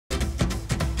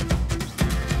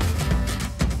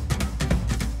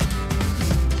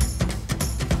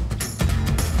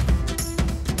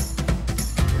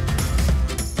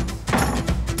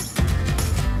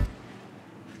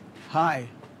Hi.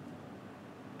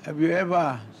 Have you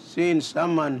ever seen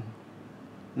someone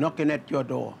knocking at your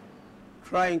door,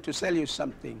 trying to sell you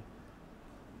something?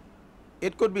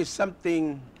 It could be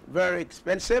something very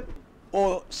expensive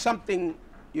or something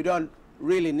you don't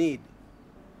really need.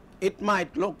 It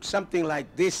might look something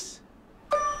like this.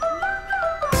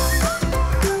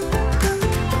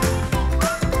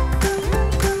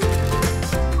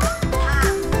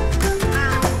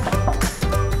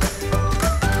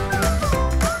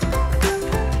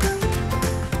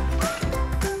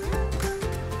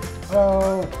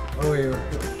 Hello. How are you?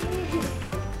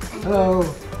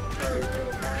 Hello.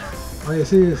 I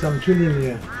see some children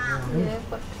here. Yeah, I've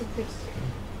got 2 kids.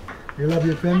 You love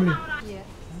your family? Yeah.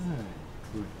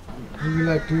 Good. Would you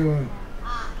like to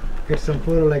get some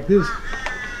photo like this?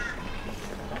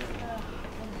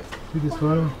 See this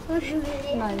photo?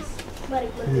 Nice.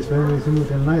 This family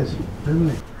is a nice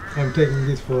family. I'm taking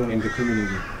this for in the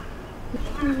community.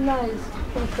 Nice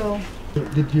photo.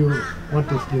 Did you want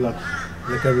this deluxe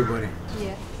like everybody?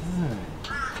 Yeah.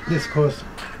 This costs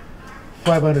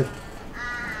 $500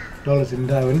 in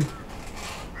Darwin.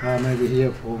 Maybe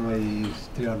here for my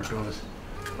 $300.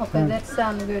 Okay, that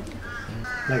sounds good.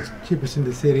 Like cheapest in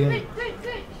the city.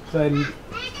 Sign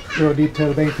your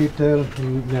detail, bank detail,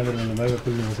 never know the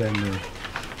punya sign.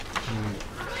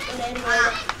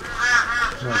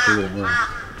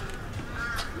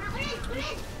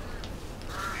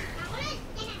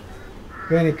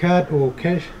 Any card or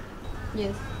cash?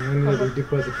 Yes. You need to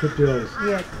deposit $50.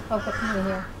 Yes. I've got money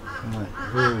here.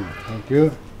 Oh, thank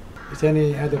you. Is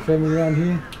any other family around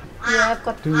here? Yeah, I've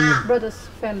got 2 brothers'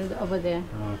 family over there.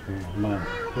 Okay, ma.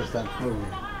 First time. Oh,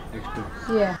 next to.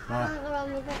 Yeah.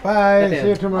 Bye. See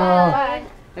you tomorrow. Bye.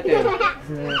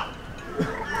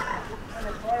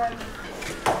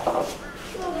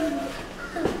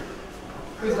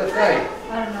 Who's that guy?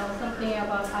 I don't know, something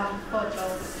about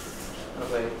photos.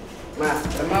 Okay. Ma,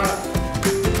 sama.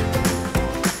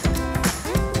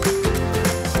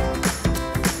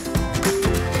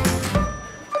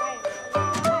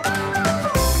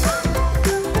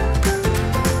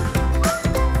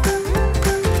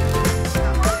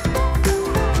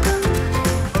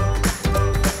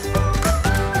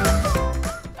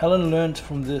 Helen learned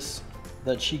from this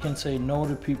that she can say no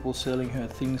to people selling her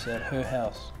things at her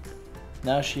house.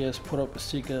 Now she has put up a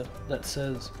sticker that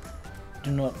says,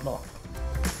 "Do not knock."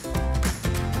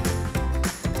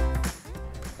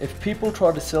 If people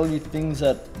try to sell you things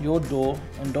at your door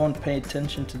and don't pay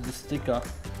attention to the sticker,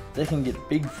 they can get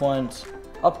big fines,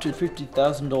 up to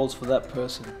 $50,000 for that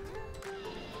person.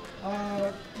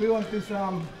 We want this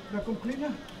vacuum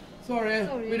cleaner. Sorry,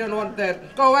 we don't want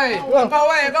that. Go away! Go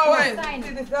away! Go away!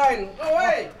 See the sign! Go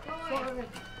away!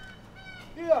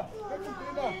 Here, vacuum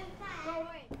cleaner.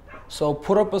 So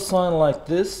put up a sign like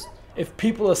this. If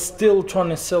people are still trying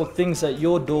to sell things at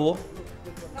your door,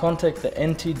 contact the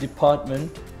NT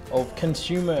Department of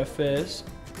Consumer Affairs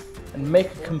and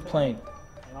make a complaint,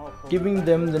 giving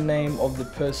them the name of the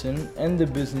person and the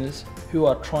business who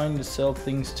are trying to sell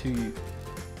things to you.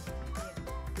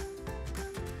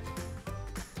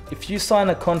 If you sign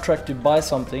a contract to buy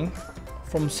something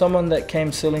from someone that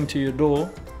came selling to your door,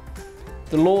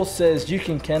 the law says you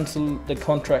can cancel the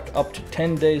contract up to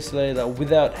 10 days later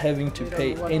without having to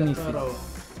pay anything.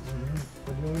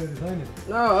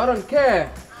 No, I don't care.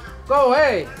 Go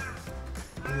away!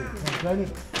 Sign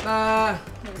it. It's a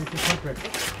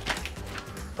contract.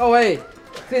 Go away!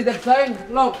 See that sign?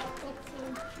 Look!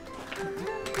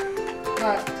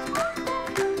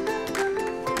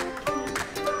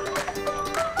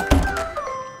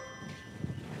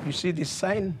 You see this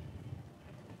sign?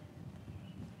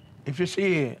 If you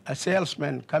see a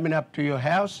salesman coming up to your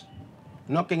house,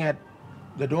 knocking at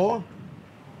the door,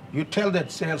 you tell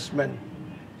that salesman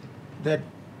that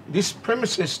this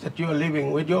premises that you're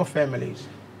living with your families,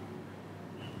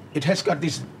 it has got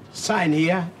this sign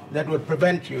here that would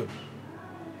prevent you.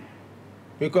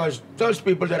 Because those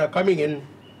people that are coming in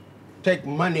take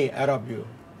money out of you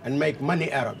and make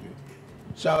money out of you.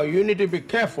 So you need to be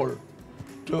careful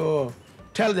to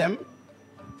tell them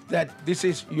that this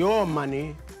is your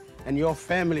money and your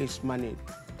family's money.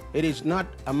 It is not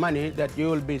a money that you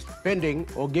will be spending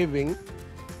or giving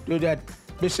to that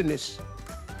business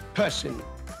person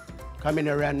coming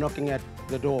around knocking at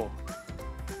the door.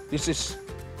 This is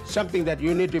something that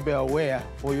you need to be aware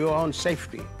for your own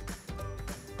safety.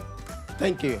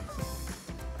 Thank you.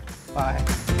 Bye.